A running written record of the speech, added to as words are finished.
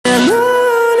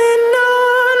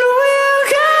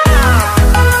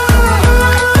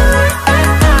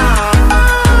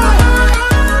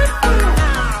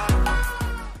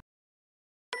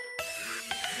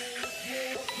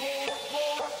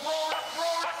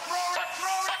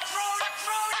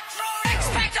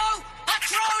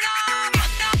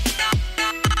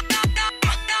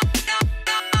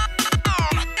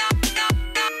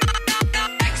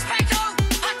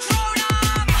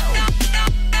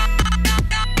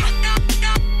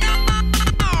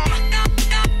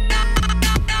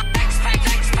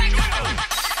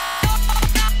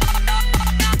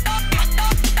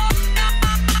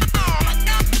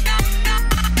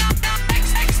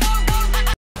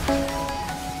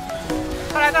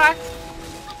再来，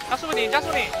加速你，加速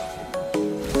你，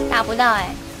打不到哎。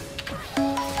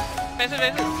没事没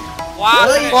事，哇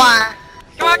哇！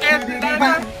干嘛给？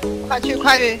快去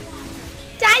快去！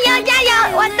加油加油！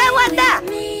我的我的！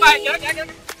快，给，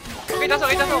可以加速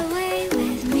可以加速。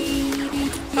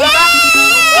耶！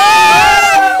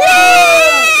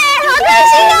好开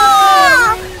心哦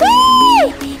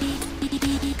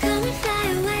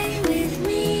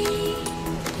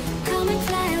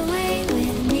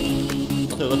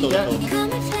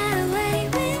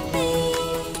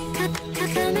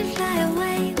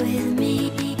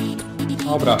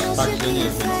！Dobra, tak się nie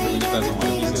jest, więc nie wezmą,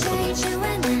 ale wizję sobie.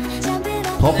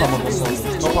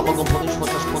 Topa mogą podnieść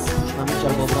chociaż podnieść na mieć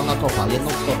albo obrona topa.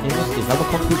 Jedno z tych, albo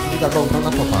konflikt albo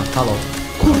obrona topa. Halo.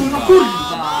 Kurwa!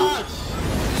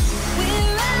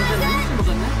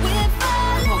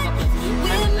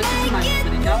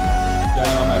 Ja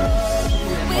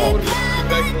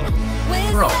nie mam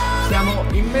Bro, siamo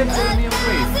in mezzo al mio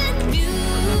paese.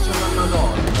 Non c'è una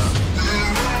donna.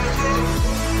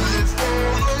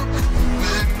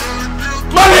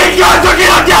 Ma che cazzo che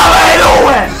non chiama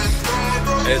lui?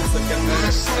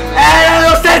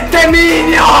 Erano 7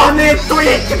 milioni e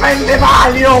Twitch prende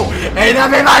palio e ne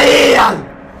aveva Ian!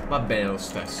 Va bene lo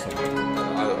stesso.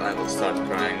 I will start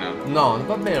crying now. No,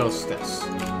 va bene lo stesso.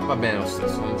 Va bene lo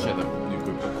stesso, non c'è da di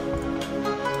cui.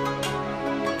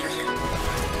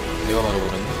 내가 바로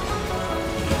그랬네.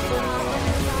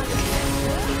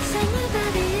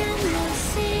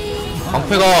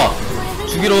 방패가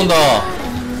죽이러 온다.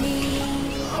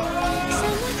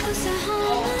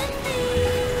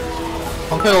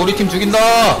 방패가 우리 팀 죽인다.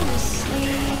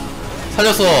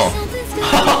 살렸어.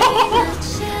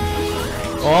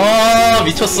 와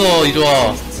미쳤어 이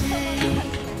조합.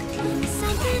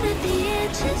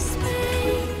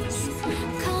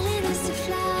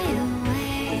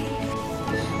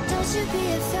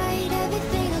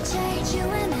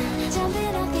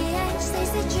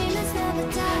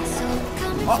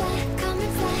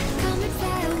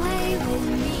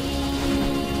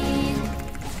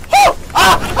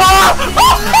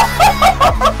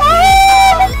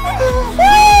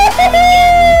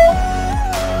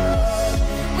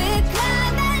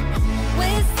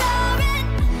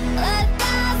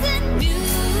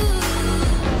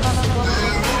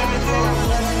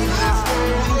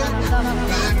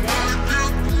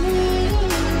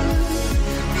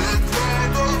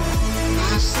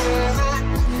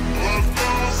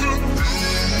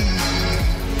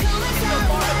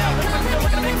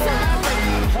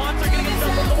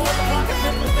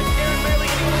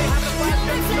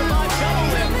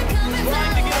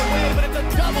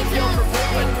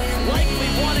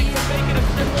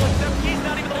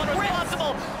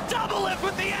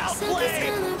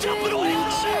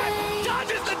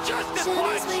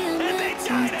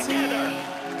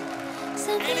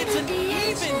 And it's an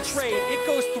even trade. It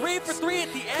goes 3 for 3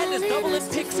 at the end as Double It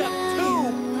picks up 2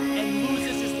 and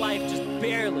loses his life just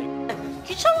barely.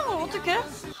 귀찮은 걸 어떻게?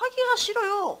 하기가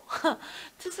싫어요.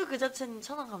 특수 그 자체는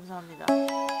 1000원 감사합니다.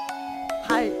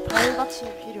 발받침이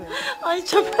필요해. 아니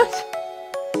저 표정.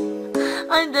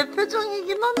 아니 내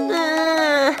표정이긴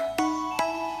한데.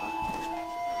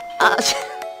 아.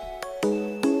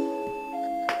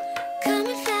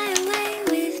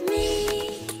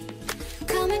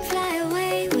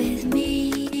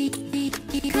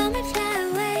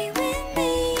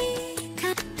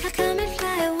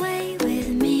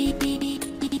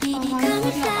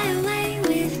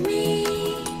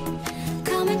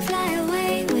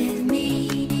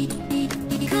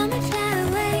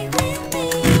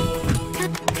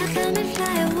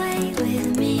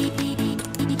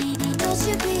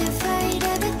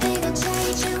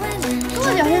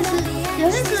有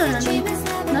认识的人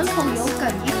能否有梗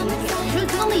一点点？我觉得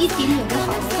那么一点点就好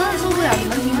了，我真的受不了你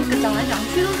们平时讲来讲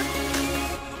去都是。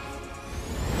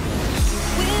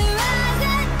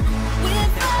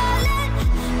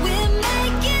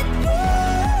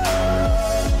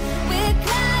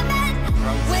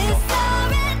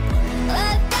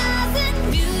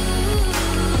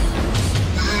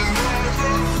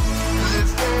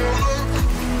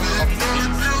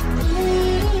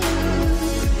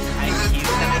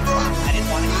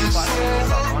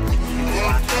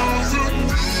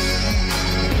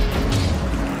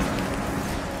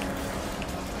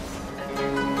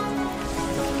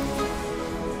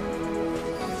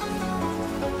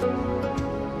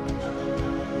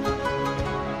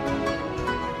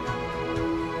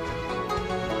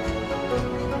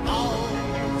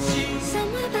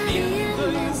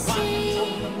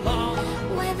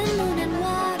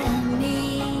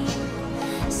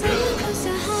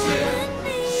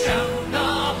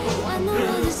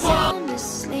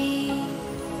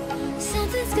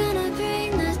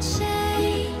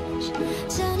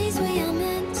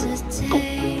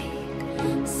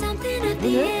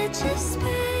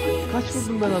kaç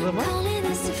vurdum ben adama?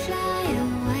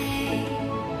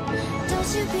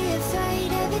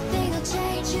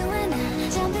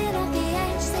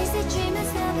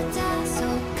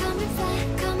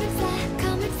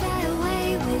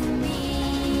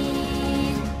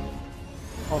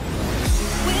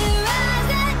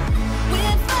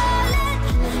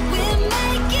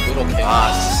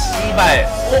 아 씨발.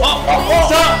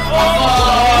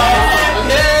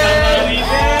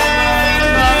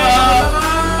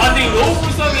 아니 너무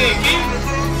불쌍해. 게임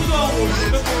수정하고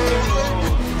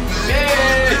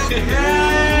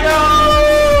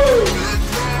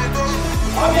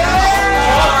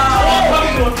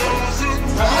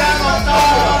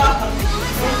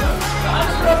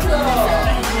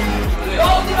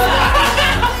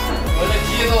원래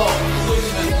뒤에서 보고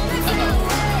있으면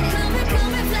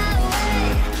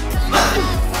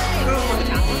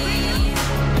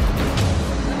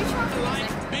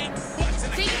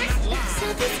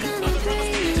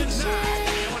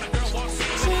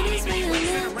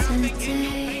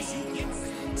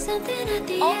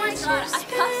Oh my god, I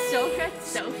got so good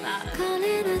so fast.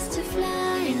 Thank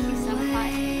you so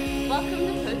much. Welcome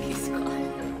to Poke Squad.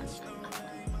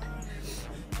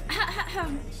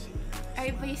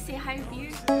 Everybody say hi,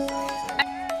 viewers.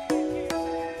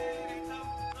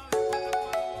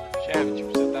 chefe,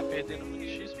 tipo, você tá perdendo muito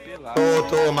XP lá.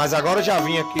 Tô, mas agora eu já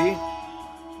vim aqui.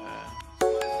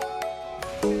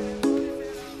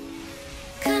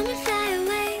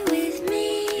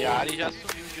 E a Ari já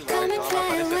sumiu de lá, então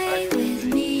ela vai aparecer atrás de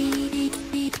você.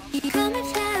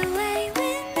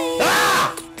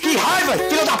 Ah! Que raiva!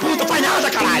 Filho da puta, faz nada,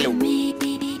 caralho!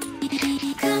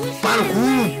 Para o cu,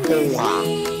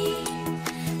 porra!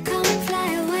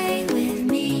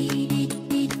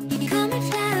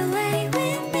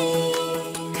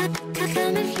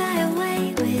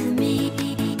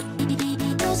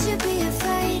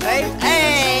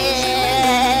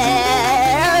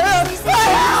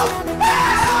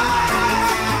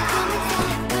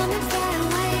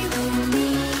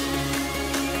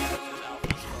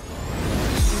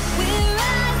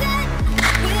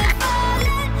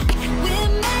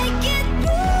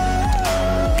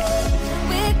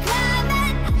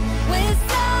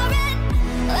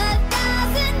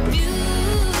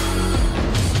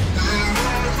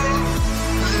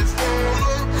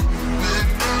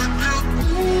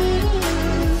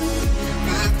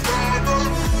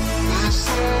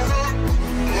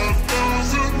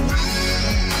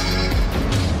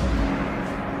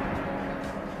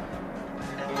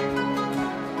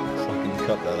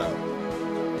 Cut that out.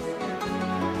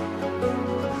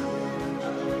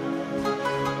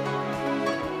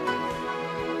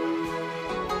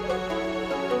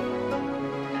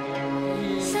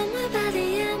 Somewhere by the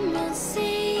emerald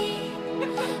sea,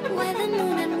 where the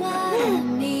moon and water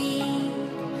meet,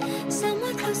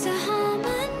 somewhere close to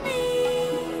harmony,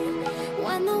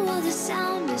 when the world is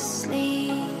sound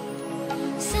asleep,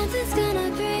 something's gonna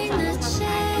bring the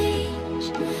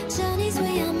change, journeys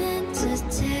we are meant to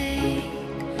take.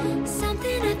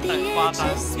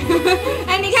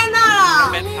 哎，你看到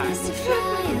了？对，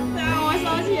我收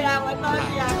起来，我收起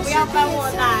来，不要帮我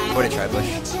来。 What a try, Bush.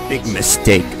 Big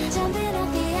mistake.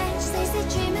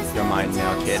 You're mine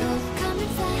now, kid.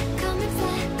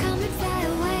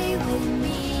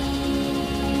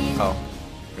 Oh,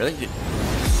 really?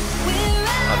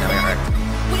 Oh, damn it, alright.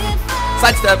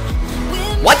 Sidestep!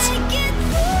 What?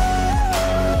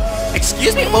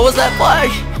 Excuse me, what was that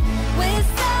flash?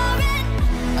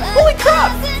 Holy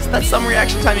crap! That's some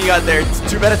reaction time you got there. It's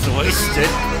too bad it's wasted.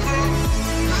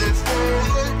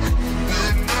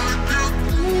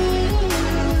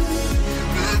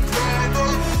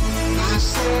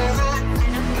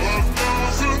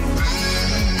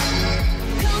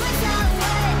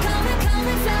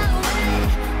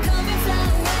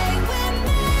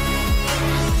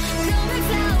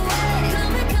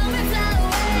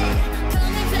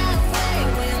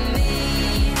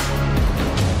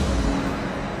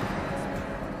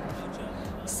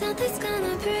 Something's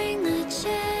gonna bring the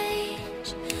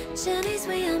change, journeys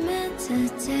we are meant to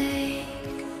take,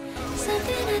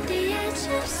 something at the edge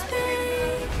of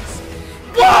space.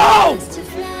 Whoa! To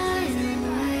fly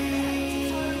away.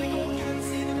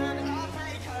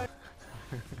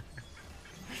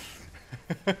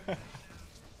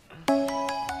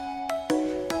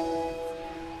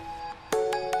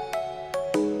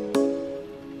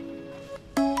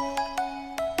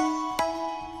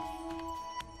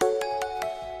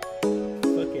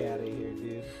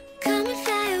 Come and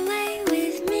fly away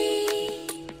with me.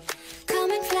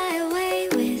 Come and fly away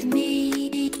with me.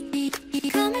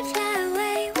 Come and fly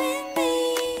away with me.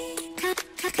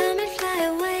 Come and fly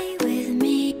away with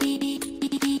me.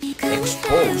 Come and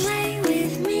fly away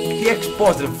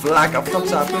Πώς ρε βλάκα, αυτό το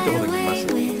ξαναπεί ότι έχω δοκιμάσει.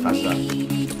 Χάσα.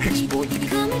 Έχεις πόνι.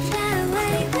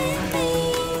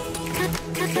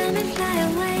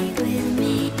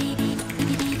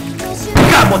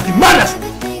 Κάμω τη μάνα σου!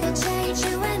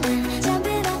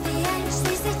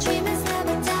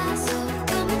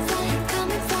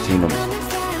 Συγγνώμη.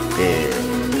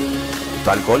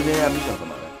 Το αλκοόλ είναι αμύθινο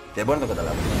θέμα. Δεν μπορεί να το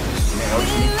καταλάβω. Είναι όλη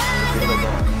στιγμή.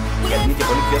 Γιατί είναι και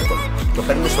πολύ πιο εύκολο. Το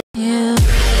παίρνουμε στο...